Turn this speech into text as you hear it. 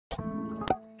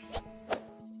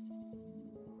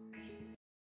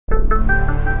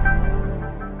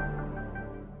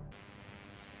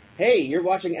Hey, you're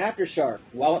watching AfterShark,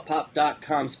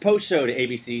 WalletPop.com's post show to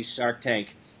ABC's Shark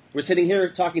Tank. We're sitting here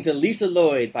talking to Lisa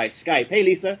Lloyd by Skype. Hey,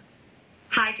 Lisa.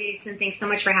 Hi, Jason. Thanks so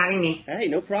much for having me. Hey,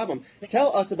 no problem.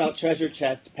 Tell us about Treasure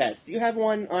Chest Pets. Do you have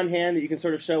one on hand that you can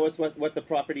sort of show us what the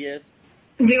property is?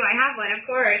 Do I have one? Of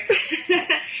course.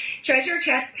 Treasure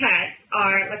Chest Pets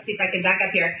are, let's see if I can back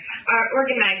up here, are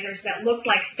organizers that look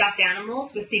like stuffed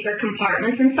animals with secret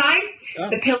compartments inside. Oh.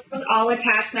 The pillows all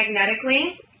attach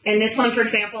magnetically. And this one, for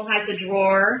example, has a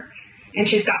drawer, and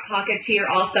she's got pockets here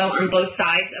also on both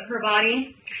sides of her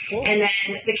body. Cool. And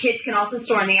then the kids can also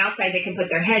store on the outside. They can put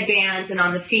their headbands, and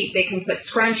on the feet they can put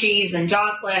scrunchies and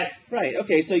jaw clips. Right.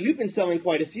 Okay, so you've been selling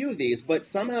quite a few of these, but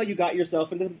somehow you got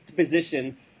yourself into the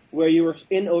position where you were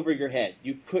in over your head.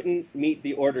 You couldn't meet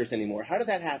the orders anymore. How did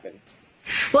that happen?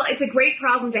 Well, it's a great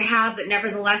problem to have, but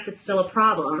nevertheless, it's still a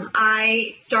problem. I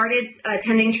started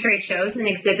attending trade shows and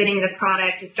exhibiting the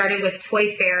product. It started with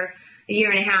Toy Fair a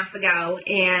year and a half ago,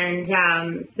 and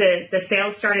the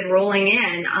sales started rolling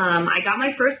in. I got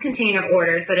my first container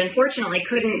ordered, but unfortunately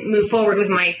couldn't move forward with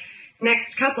my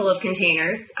next couple of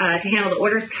containers to handle the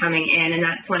orders coming in, and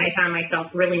that's when I found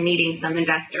myself really needing some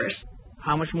investors.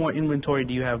 How much more inventory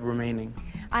do you have remaining?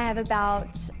 I have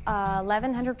about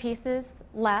 1,100 pieces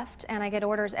left, and I get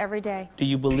orders every day. Do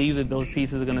you believe that those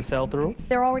pieces are going to sell through?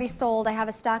 They're already sold. I have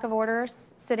a stack of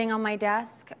orders sitting on my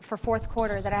desk for fourth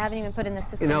quarter that I haven't even put in the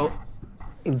system. You know,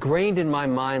 ingrained in my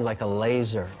mind like a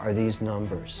laser are these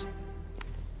numbers.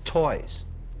 Toys,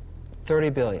 30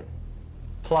 billion.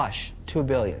 Plush, 2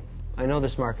 billion. I know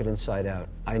this market inside out.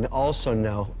 I also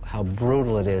know how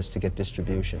brutal it is to get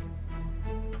distribution.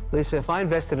 Lisa, if I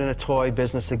invested in a toy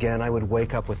business again, I would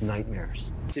wake up with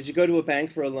nightmares. Did you go to a bank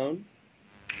for a loan?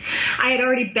 I had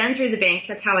already been through the banks.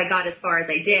 That's how I got as far as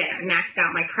I did. I maxed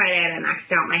out my credit. I maxed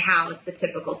out my house, the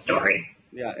typical story.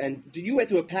 Yeah, and you went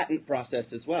through a patent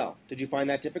process as well. Did you find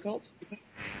that difficult?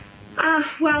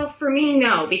 Well, for me,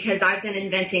 no, because I've been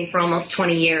inventing for almost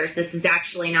 20 years. This is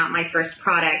actually not my first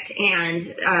product,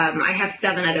 and I have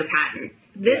 7 other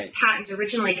patents. This patent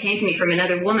originally came to me from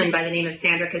another woman by the name of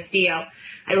Sandra Castillo.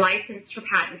 I licensed her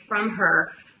patent from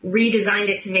her, redesigned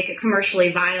it to make it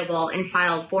commercially viable, and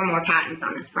filed 4 more patents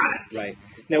on this product. Right.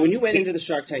 Now, when you went into the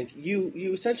Shark Tank, you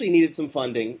essentially needed some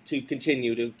funding to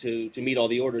continue to meet all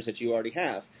the orders that you already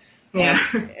have. Yeah.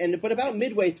 But about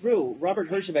midway through, Robert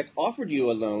Herjavec offered you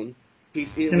a loan.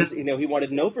 He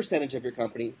wanted no percentage of your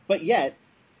company, but yet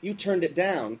you turned it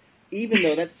down, even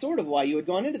though that's sort of why you had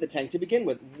gone into the tank to begin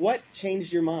with. What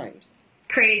changed your mind?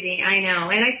 Crazy, I know,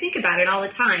 and I think about it all the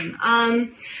time.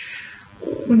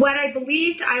 What I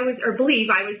believe I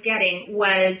was getting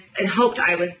was, and hoped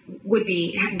would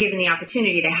be given the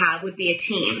opportunity to have, would be a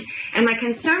team. And my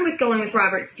concern with going with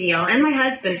Robert Steele, and my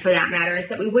husband for that matter, is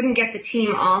that we wouldn't get the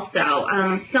team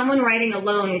also. Someone writing a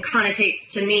loan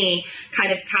connotates to me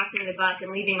kind of passing the buck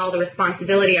and leaving all the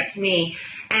responsibility up to me.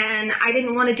 And I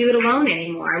didn't want to do it alone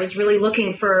anymore. I was really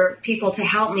looking for people to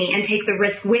help me and take the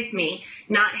risk with me,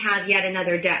 not have yet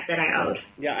another debt that I owed.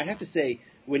 Yeah, I have to say,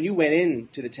 when you went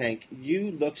into the tank,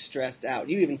 you looked stressed out.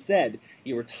 You even said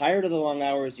you were tired of the long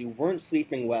hours, you weren't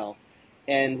sleeping well.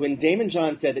 And when Damon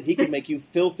John said that he could make you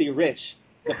filthy rich,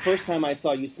 the first time I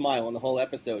saw you smile on the whole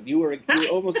episode, you were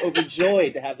almost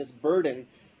overjoyed to have this burden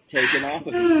taken off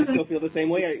of you. You still feel the same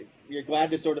way? You're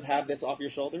glad to sort of have this off your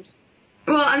shoulders?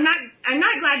 Well, I'm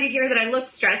not glad to hear that I looked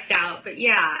stressed out, but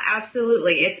yeah,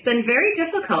 absolutely. It's been very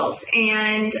difficult.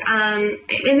 And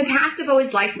in the past, I've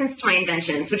always licensed my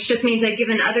inventions, which just means I've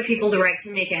given other people the right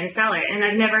to make it and sell it. And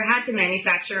I've never had to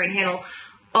manufacture and handle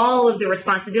all of the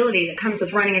responsibility that comes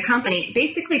with running a company,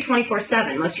 basically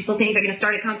 24/7. Most people think they're going to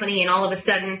start a company and all of a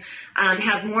sudden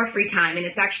have more free time, and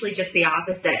it's actually just the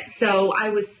opposite. So I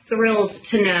was thrilled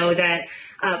to know that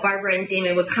Barbara and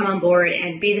Damon would come on board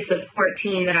and be the support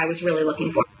team that I was really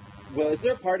looking for. Well, is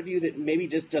there a part of you that maybe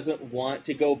just doesn't want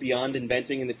to go beyond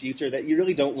inventing in the future, that you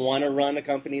really don't want to run a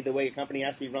company the way a company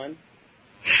has to be run?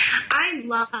 I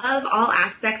love all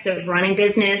aspects of running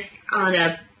business on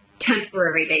a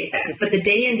temporary basis, but the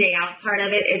day in, day out part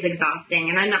of it is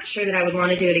exhausting, and I'm not sure that I would want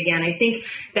to do it again. I think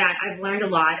that I've learned a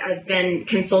lot. I've been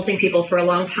consulting people for a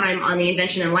long time on the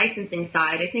invention and licensing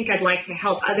side. I think I'd like to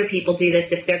help other people do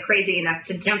this if they're crazy enough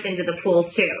to jump into the pool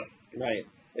too. Right.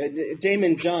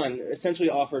 Damon John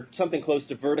essentially offered something close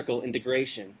to vertical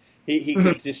integration. He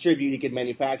could distribute, he could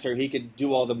manufacture, he could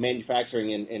do all the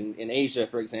manufacturing in Asia,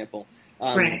 for example.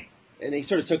 Right. And he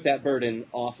sort of took that burden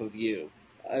off of you.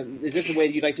 Is this the way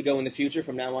you'd like to go in the future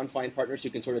from now on, find partners who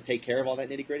can sort of take care of all that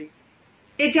nitty-gritty?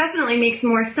 It definitely makes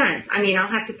more sense. I mean, I'll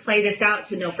have to play this out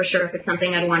to know for sure if it's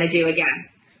something I'd want to do again.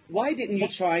 Why didn't you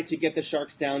try to get the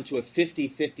Sharks down to a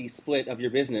 50-50 split of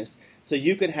your business so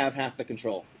you could have half the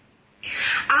control?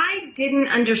 I didn't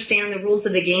understand the rules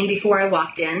of the game before I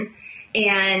walked in.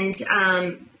 And,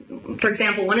 for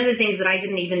example, one of the things that I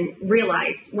didn't even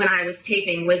realize when I was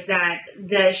taping was that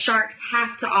the Sharks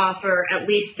have to offer at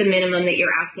least the minimum that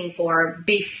you're asking for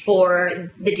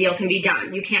before the deal can be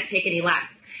done. You can't take any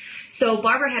less. So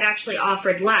Barbara had actually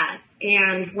offered less.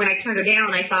 And when I turned her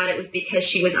down, I thought it was because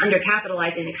she was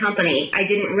undercapitalizing the company. I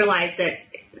didn't realize that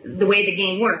the way the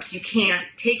game works, you can't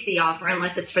take the offer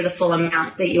unless it's for the full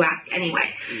amount that you ask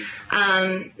anyway.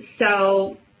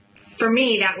 So for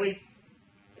me, that was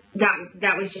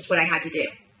just what I had to do.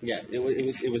 Yeah,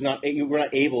 it was not, you were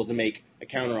not able to make a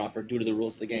counteroffer due to the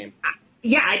rules of the game.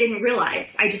 Yeah, I didn't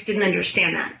realize. I just didn't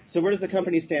understand that. So where does the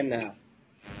company stand now?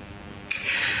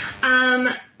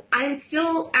 I'm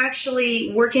still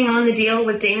actually working on the deal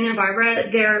with Damon and Barbara.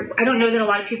 I don't know that a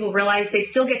lot of people realize they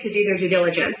still get to do their due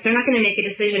diligence. They're not going to make a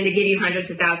decision to give you hundreds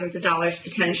of thousands of dollars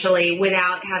potentially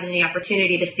without having the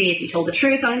opportunity to see if you told the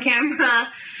truth on camera,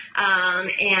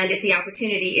 and if the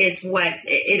opportunity is what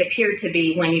it appeared to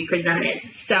be when you presented.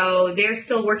 So they're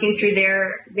still working through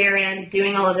their end,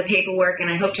 doing all of the paperwork, and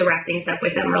I hope to wrap things up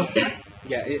with them real soon.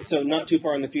 Yeah, so not too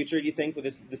far in the future, you think,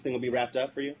 this thing will be wrapped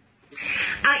up for you?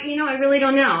 I really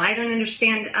don't know. I don't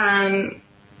understand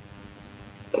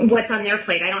what's on their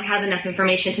plate. I don't have enough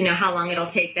information to know how long it'll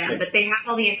take them. Sure. But they have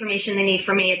all the information they need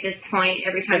from me at this point.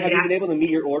 Every time. So have you been able to meet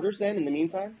your orders then in the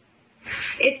meantime?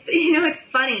 It's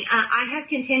funny. I have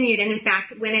continued, and in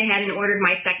fact, went ahead and ordered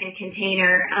my second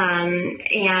container,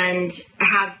 and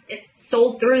have it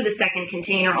sold through the second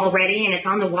container already, and it's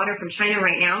on the water from China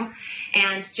right now.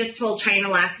 And just told China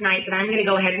last night that I'm going to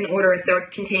go ahead and order a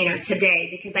third container today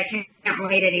because I can't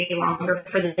wait any longer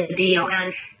for the deal.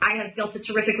 And I have built a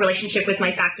terrific relationship with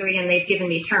my factory, and they've given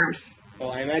me terms. Well,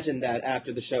 I imagine that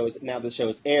after the show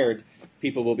is aired,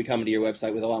 people will be coming to your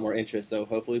website with a lot more interest, so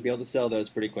hopefully we'll be able to sell those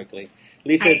pretty quickly.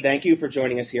 Lisa, thank you for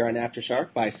joining us here on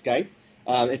AfterShark by Skype.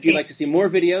 If you'd like to see more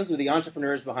videos with the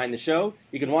entrepreneurs behind the show,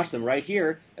 you can watch them right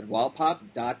here at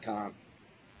wildpop.com.